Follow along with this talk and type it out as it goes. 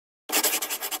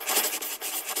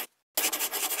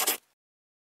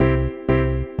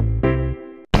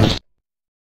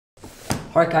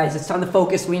Alright guys, it's time to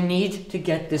focus. We need to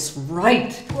get this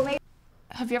right.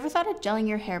 Have you ever thought of gelling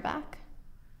your hair back?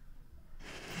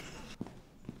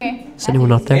 Okay. Is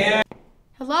anyone up there?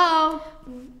 Hello?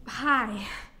 Hi.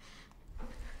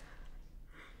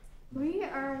 We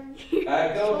are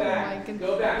go back.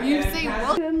 Go back. You say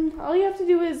welcome. All you have to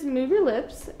do is move your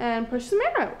lips and push some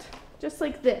air out. Just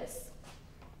like this.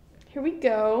 Here we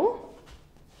go.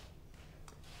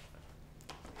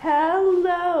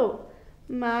 Hello.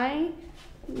 My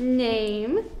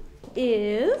name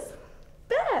is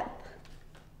Beth.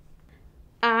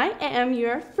 I am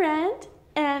your friend,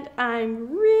 and I'm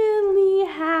really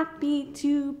happy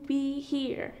to be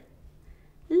here.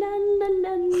 La la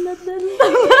la la la la.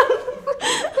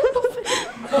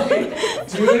 Okay,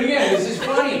 do it again. This is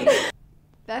funny.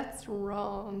 That's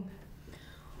wrong.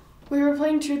 We were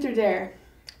playing Truth or Dare,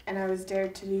 and I was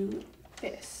dared to do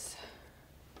this.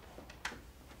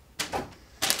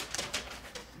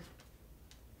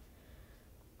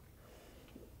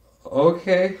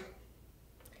 Okay.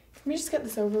 Can we just get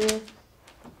this over with?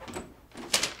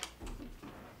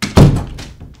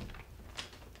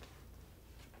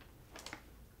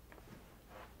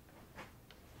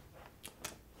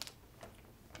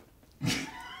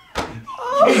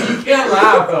 You can't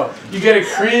laugh though. You gotta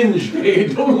cringe. Okay,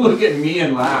 don't look at me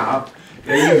and laugh.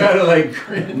 Okay, you gotta like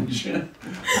cringe.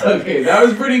 Okay, that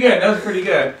was pretty good. That was pretty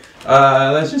good.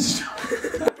 Let's just.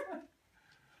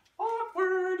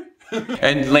 Awkward.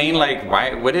 And Lane, like,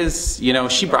 why? What is? You know,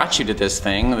 she brought you to this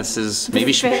thing. This is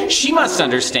maybe she must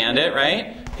understand it,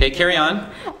 right? Okay, carry on.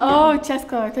 Oh,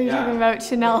 Chesko, I thought you were talking about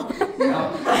Chanel. Carry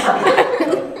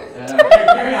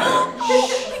on.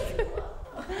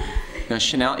 No,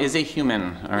 Chanel is a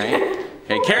human, all right?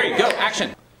 Okay, Carrie, go,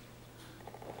 action!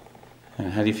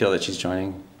 How do you feel that she's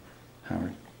joining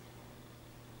Howard?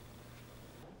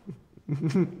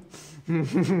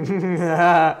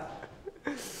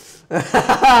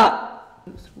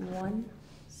 One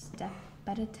step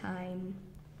at a time.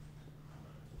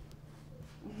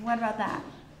 What about that?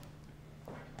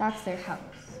 That's their house.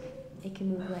 It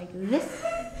can move like this.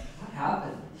 What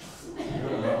happened?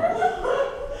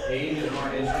 Age is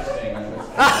more interesting.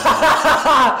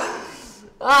 Yes.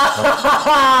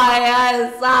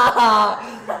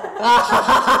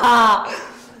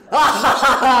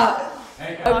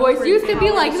 My voice used to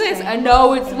be like this, and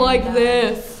now it's like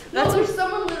this. That's what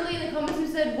someone literally in the comments who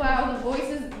said, wow, the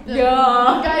voices, the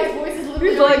guy's voice is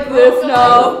literally He's like this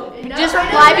now. Just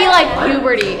reply be like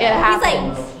puberty, it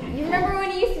happens. Like, you remember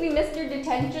when he used to be Mr.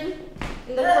 Detention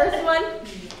in the first one?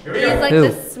 Here we He's go. like Who?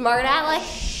 the smart aleck.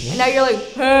 And now you're like,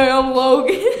 hey, I'm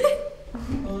Logan.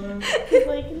 He's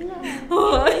like,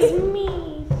 no, it's me.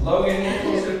 Logan, you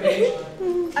close to the page.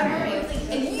 I remember he was like,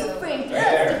 and you framed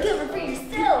us to cover for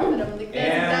yourself. And I'm like,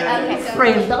 And that's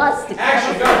Framed us to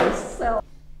action, cover go. so.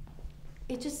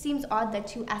 It just seems odd that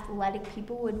two athletic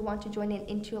people would want to join an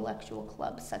intellectual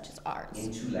club such as ours.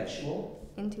 Intellectual?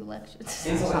 Intellectual. It's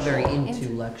not very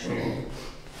intellectual.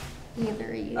 Neither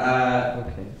are you.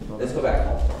 Okay. Let's go back.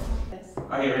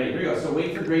 Okay, ready, here we go. So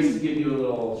wait for Grace to give you a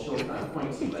little, she'll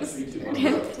point to you, like 3, 2, 1,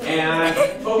 go. And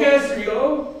focus, here you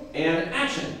go, and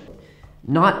action.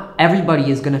 Not everybody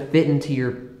is gonna fit into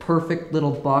your perfect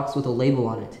little box with a label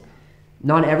on it.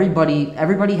 Not everybody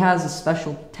has a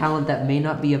special talent that may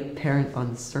not be apparent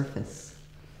on the surface.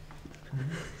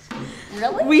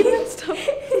 Really? We messed up.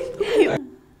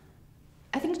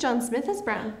 I think John Smith is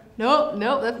brown. Nope,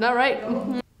 that's not right.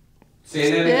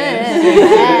 Say that again, say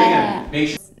that again. Make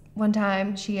sure. One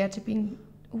time she had to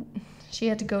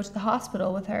go to the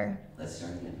hospital with her. Let's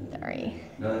start again. Sorry.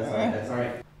 No, that's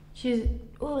alright. She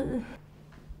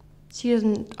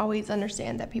doesn't always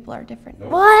understand that people are different.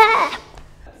 Nope. What?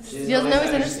 She doesn't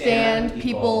always understand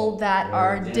people that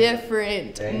are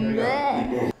different. Okay, here we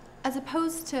go. As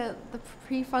opposed to the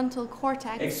prefrontal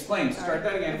cortex. Explain, start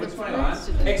that again. What's going on?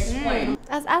 Explain.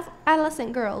 As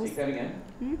adolescent girls. Take that again.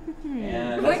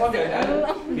 And that's all good.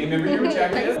 Okay, remember you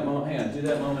rejected. Hang on, do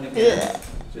that moment again.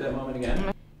 Do that moment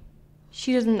again.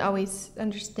 She doesn't always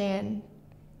understand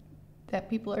that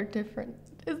people are different.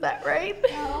 Is that right?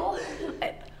 No.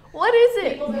 What is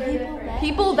it?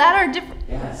 People that are different.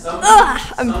 Yeah,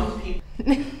 some people.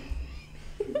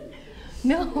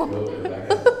 No. Go back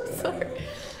up. Sorry.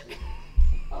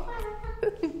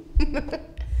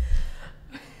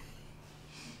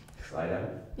 Slide out.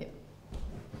 Yeah.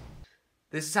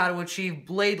 This is how to achieve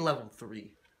Blade Level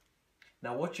 3.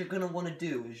 Now what you're going to want to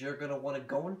do is you're going to want to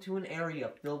go into an area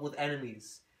filled with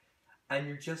enemies. And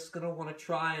you're just going to want to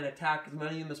try and attack as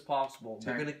many of them as possible.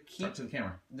 They're going to keep Talk to the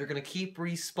camera. They're going to keep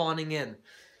respawning in.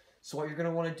 So what you're going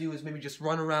to want to do is maybe just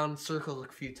run around in circles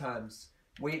a few times.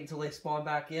 Wait until they spawn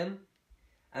back in.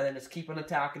 and then just keep on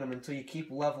attacking them until you keep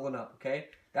leveling up, okay?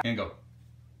 And go.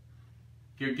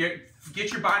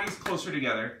 Get your bodies closer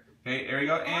together. Okay, there you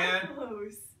go. And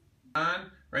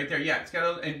on right there. Yeah, it's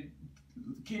got a. And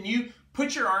can you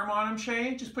put your arm on him,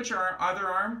 Shay? Just put your other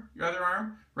arm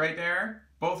right there.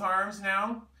 Both arms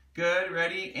now. Good.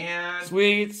 Ready and.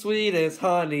 Sweet, sweet as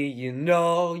honey, you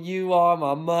know you are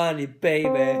my money,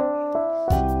 baby.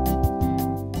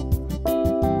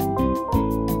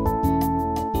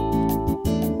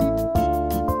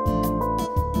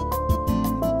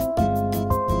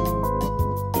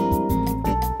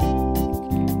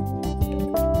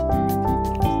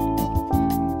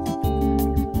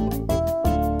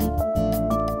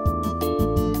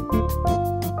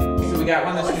 We got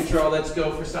one that's neutral. Let's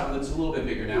go for something that's a little bit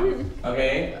bigger now.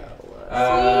 Okay.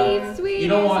 Sweet, sweet. You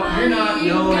don't want. You're not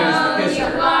known as the You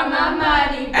kisser. are my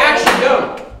money, baby. Action,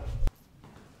 go.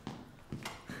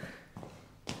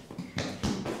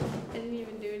 I didn't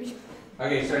even do anything.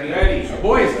 Okay, starting ready.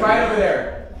 Boys, right over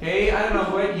there. Okay, I don't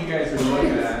know what you guys are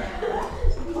looking at.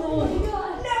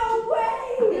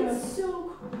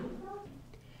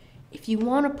 If you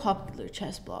want a popular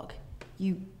chess blog,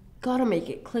 you gotta make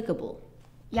it clickable.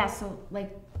 Yeah, so like,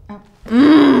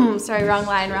 sorry, wrong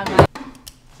line.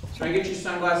 Try and get your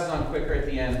sunglasses on quicker at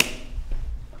the end.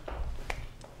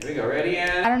 Here we go, ready I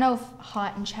and. don't know if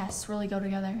hot and chess really go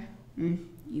together.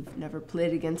 You've never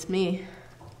played against me.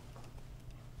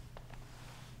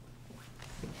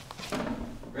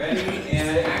 Ready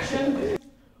and action.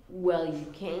 Well, you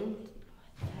can.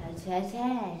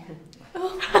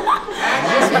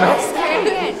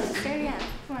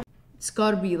 It's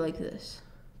gotta be like this.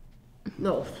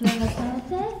 No.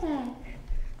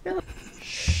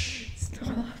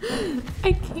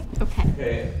 I can't. Okay.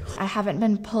 Okay. I haven't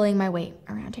been pulling my weight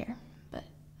around here, but.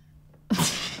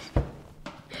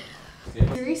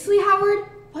 Seriously, Howard?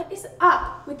 What is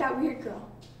up with that weird girl?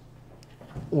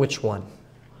 Which one?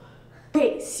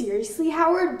 Hey, seriously,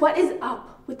 Howard? What is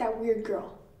up with that weird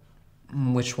girl?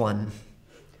 Which one?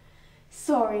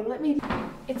 Sorry, let me...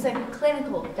 It's a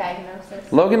clinical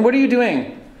diagnosis. Logan, what are you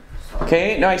doing?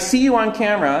 Okay, now I see you on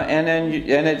camera, and then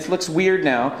and it looks weird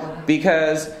now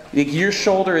because your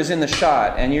shoulder is in the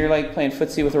shot, and you're like playing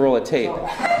footsie with a roll of tape.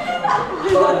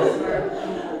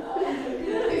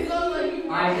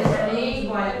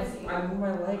 I move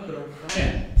my leg,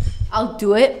 but I'll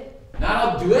do it. Not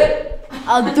I'll do it.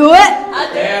 I'll do it.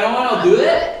 Hey, I don't want I'll do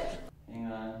it.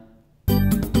 Hang on.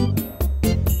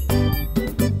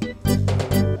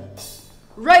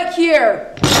 Right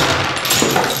here.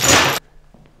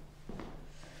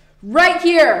 Right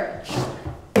here.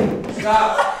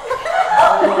 Stop.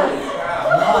 Holy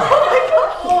crap.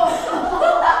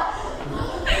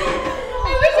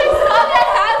 I wish I saw that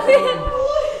happen.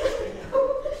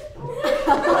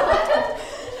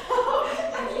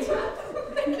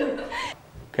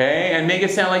 Okay, and make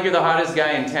it sound like you're the hottest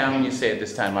guy in town when you say it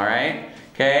this time, all right?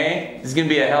 Okay, this is gonna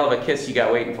be a hell of a kiss you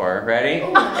got waiting for. Ready?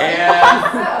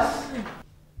 And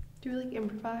Do we like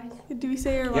improvise? Do we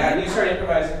say our line? yeah, you start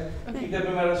improvising. Keep that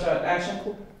boom out of the shot. Action.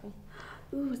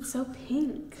 Ooh, it's so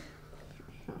pink.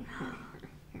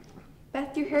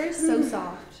 Beth, your hair is so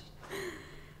soft.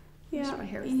 Yeah, my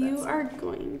hair is you that are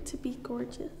going to be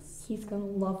gorgeous. He's gonna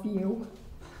love you.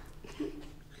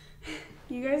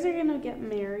 You guys are gonna get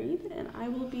married, and I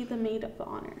will be the maid of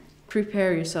honor.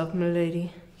 Prepare yourself, my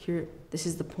lady. Here, this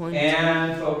is the point.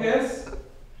 And focus.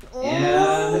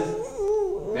 And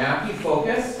Matthew,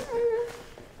 focus.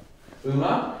 Boom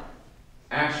up.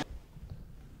 Action.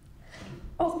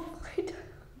 Oh,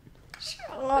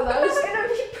 Oh, that was gonna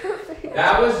be perfect.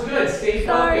 That was good. Stay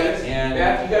Sorry. focused. And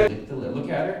Beth, you gotta look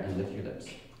at her and lift your lips.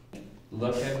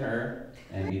 Look at her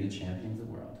and be the champions of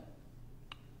the world.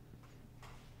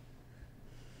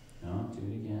 No, do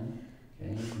it again.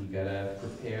 Okay, you gotta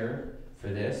prepare for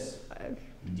this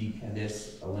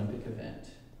Olympic event.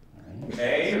 All right.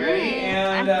 Okay, ready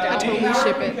and I totally maybe Howard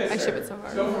ship can it. kiss I ship her. it so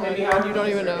hard. So for maybe Howard You don't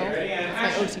can even kiss her. know. Okay, ready and It's my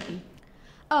action. OTP.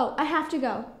 Oh, I have to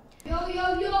go. Yo,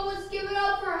 let's give it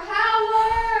up for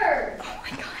Howard! Oh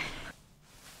my god.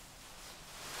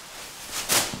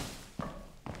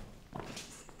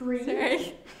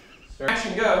 Sorry.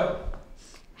 Action, go.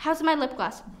 How's my lip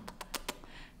gloss?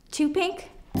 Too pink?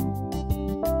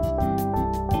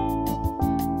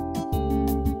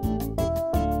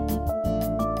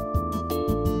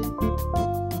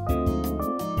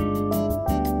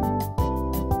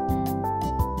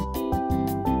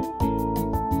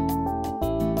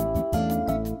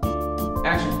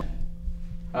 Action.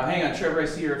 Hang on, Trevor, I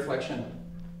see your reflection.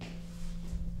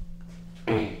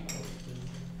 Can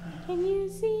you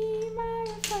see my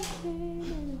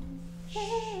reflection?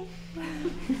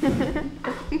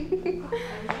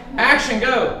 Action! action,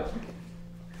 go.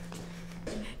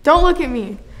 Don't look at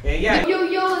me. Yeah.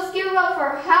 Yo, let's give it up for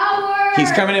Howard.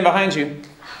 He's coming in behind you.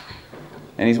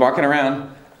 And he's walking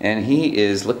around. And he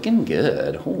is looking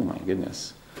good. Oh my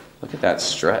goodness. Look at that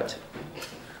strut.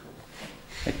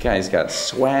 That guy's got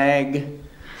swag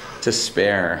to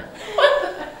spare.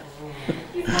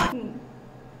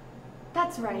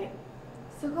 That's right.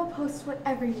 So go post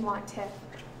whatever you want, Tiff.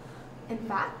 In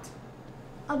fact,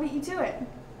 I'll beat you to it.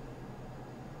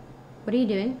 What are you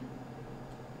doing?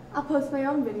 I'll post my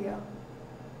own video.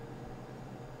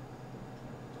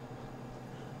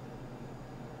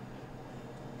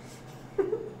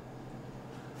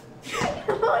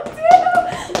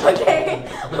 Okay.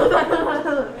 Hold on.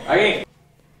 Okay.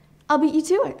 I'll beat you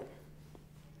to it.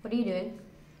 What are you doing?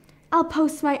 I'll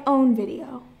post my own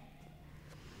video.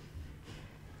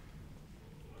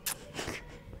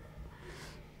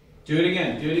 Do it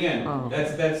again. Oh.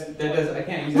 That does, I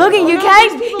can't use that. Logan, you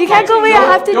can't go away. I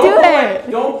have to do it.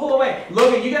 Don't pull away.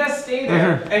 Logan, you gotta stay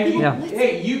there. And you, Yeah.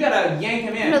 hey, you gotta yank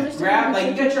him in. Grab, like,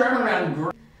 you got your arm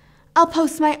around. I'll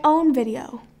post my own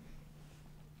video.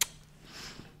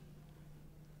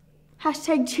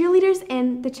 Hashtag cheerleaders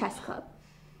in the chess club.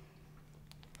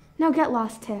 Now get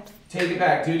lost, Tiff. Take it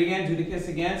back. Do it again. Do the kiss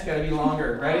again. It's gotta be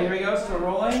longer. Ready? Here we go. Still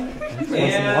rolling. Wasn't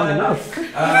long enough.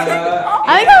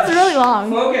 I think that was really long.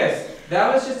 Focus.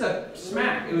 That was just a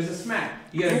smack. It was a smack.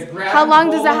 You gotta grab. How long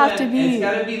and does that pull have to and be? It's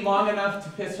gotta be long enough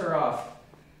to piss her off.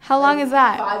 How long is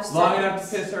that? 5 seconds. Long enough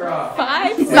to piss her off.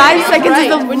 5 seconds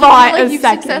is a lot of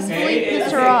seconds. Successfully Okay,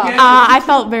 pissed her okay, off. okay. I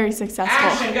felt very successful.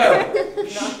 Action, go.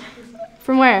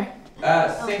 From where?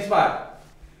 Same spot.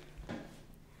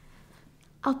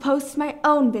 I'll post my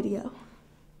own video.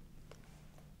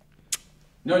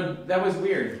 No, that was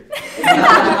weird. Okay.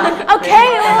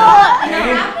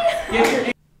 Get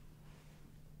your.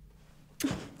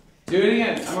 Do it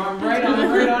again. I'm right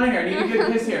on here. I need a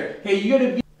good kiss here. Hey, you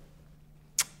gotta be.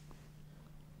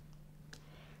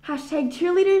 Hashtag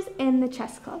cheerleaders in the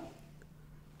chess club.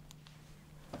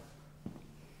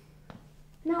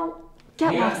 Now,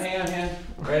 get lost. Hang on.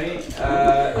 Ready?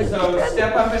 So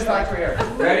step up and talk to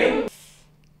her. Ready?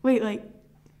 Wait, like.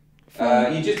 You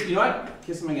know what?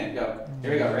 Kiss him again. Go.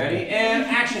 Here we go. Ready? And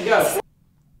action. Go.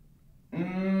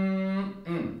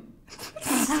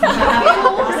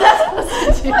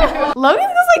 Logan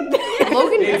was like this.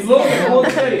 Hey, Logan, hold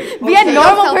steady. Be a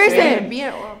normal person. Be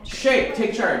an Shape.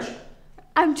 Take charge.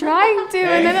 I'm trying to,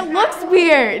 and then it looks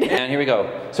weird. And here we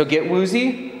go. So get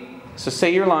woozy. So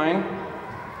say your line.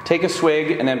 Take a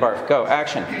swig and then barf. Go.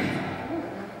 Action.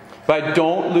 But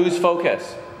don't lose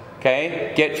focus.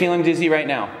 Okay? Get feeling dizzy right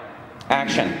now.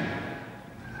 Action.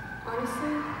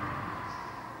 Honestly,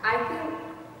 I think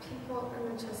people in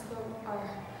the chess club are...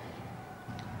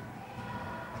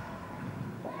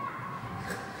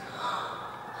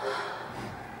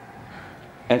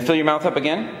 And fill your mouth up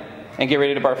again. And get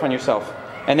ready to barf on yourself.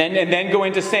 And then go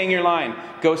into saying your line.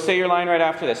 Go say your line right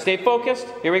after this. Stay focused.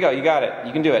 Here we go. You got it.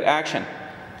 You can do it. Action.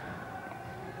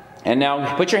 And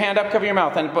now put your hand up, cover your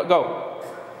mouth, and go.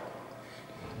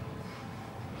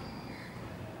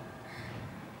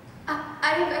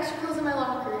 I have extra clothes in my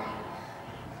locker.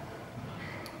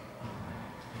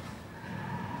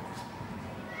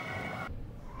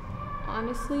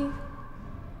 Honestly,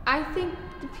 I think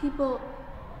the people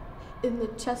in the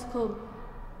chess club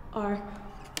are...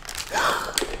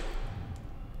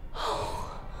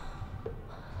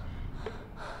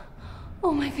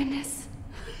 Oh my goodness.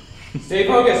 Stay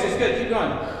focused. It's good. Keep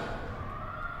going.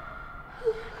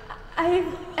 I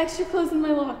have extra clothes in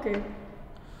my locker.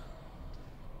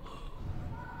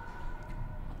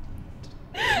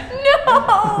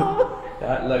 No!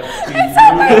 That looked too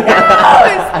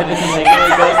I didn't make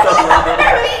it go so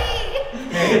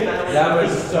That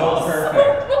was so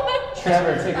perfect.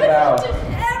 Trevor, take a bow.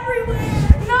 everywhere.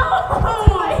 No.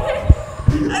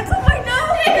 That's on my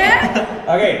nose.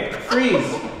 Okay,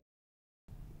 freeze.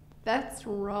 That's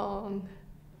wrong.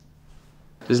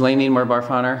 Does Lane need more barf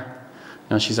on her?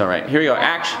 No, she's all right. Here we go.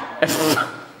 Action.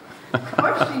 Of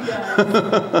course she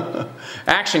does.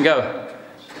 Action, go.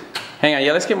 Hang on.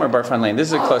 Yeah, let's get more barf on Lane. This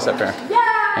is a close-up here.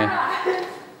 Yeah!